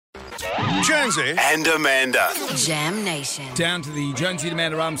Jonesy and Amanda. Jam Nation. Down to the Jonesy and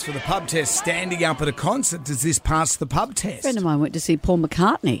Amanda Arms for the pub test. Standing up at a concert, does this pass the pub test? A friend of mine went to see Paul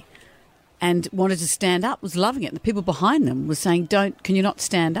McCartney and wanted to stand up, was loving it. And the people behind them were saying, can you not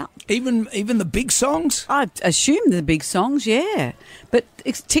stand up? Even the big songs? I assume the big songs, yeah. But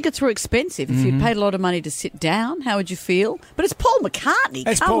tickets were expensive. If you paid a lot of money to sit down, how would you feel? But it's Paul McCartney.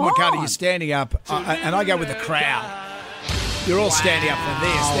 It's Come Paul McCartney. on. You're standing up, and I go with the crowd. You're all standing up for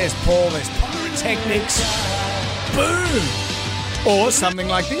this. There's Paul, there's pyrotechnics. Boom! Or something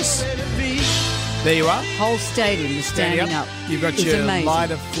like this. There you are. Whole stadium is standing up. You've got It's your amazing.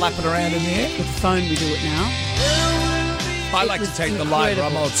 lighter flapping around in the air. With the phone we do it now. I like to take the lighter.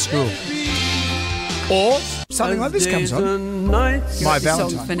 I'm old school. Or something like this comes on. My Song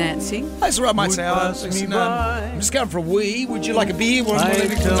Valentine. for Nancy. That's what I might say. Listen, I'm just going for a wee. Would you like a beer?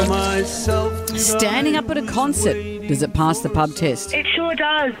 Standing up at a concert, does it pass the pub test? It sure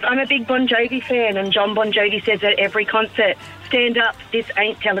does. I'm a big Bon Jovi fan, and John Bon Jovi says at every concert, stand up, this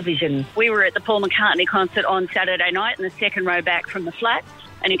ain't television. We were at the Paul McCartney concert on Saturday night in the second row back from the flat.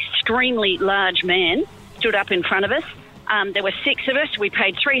 An extremely large man stood up in front of us. There were 6 of us. We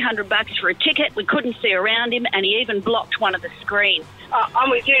paid $300 for a ticket. We couldn't see around him, and he even blocked one of the screens. I'm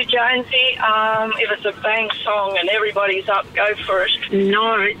with you, Jonesy. If it's a bang song and everybody's up, go for it.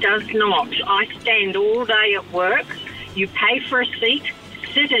 No, it does not. I stand all day at work. You pay for a seat,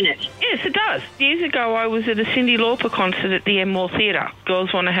 sit in it. Yes, it does. Years ago, I was at a Cyndi Lauper concert at the Enmore Theatre.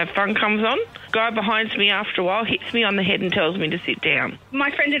 Girls Want to Have Fun comes on. Guy behind me after a while hits me on the head and tells me to sit down.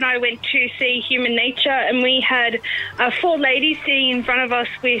 My friend and I went to see Human Nature, and we had 4 ladies sitting in front of us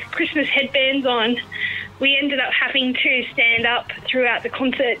with Christmas headbands on. We ended up having to stand up throughout the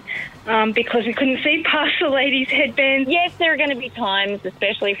concert because we couldn't see past the ladies' headbands. Yes, there are going to be times,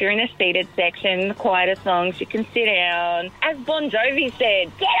 especially if you're in a seated section, the quieter songs, you can sit down. As Bon Jovi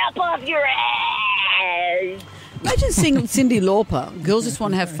said, get up off your ass! Imagine singing Cyndi Lauper, Girls Just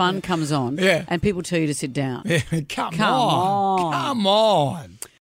Want to Have Fun comes on, Yeah. and people tell you to sit down. Come on. Come on.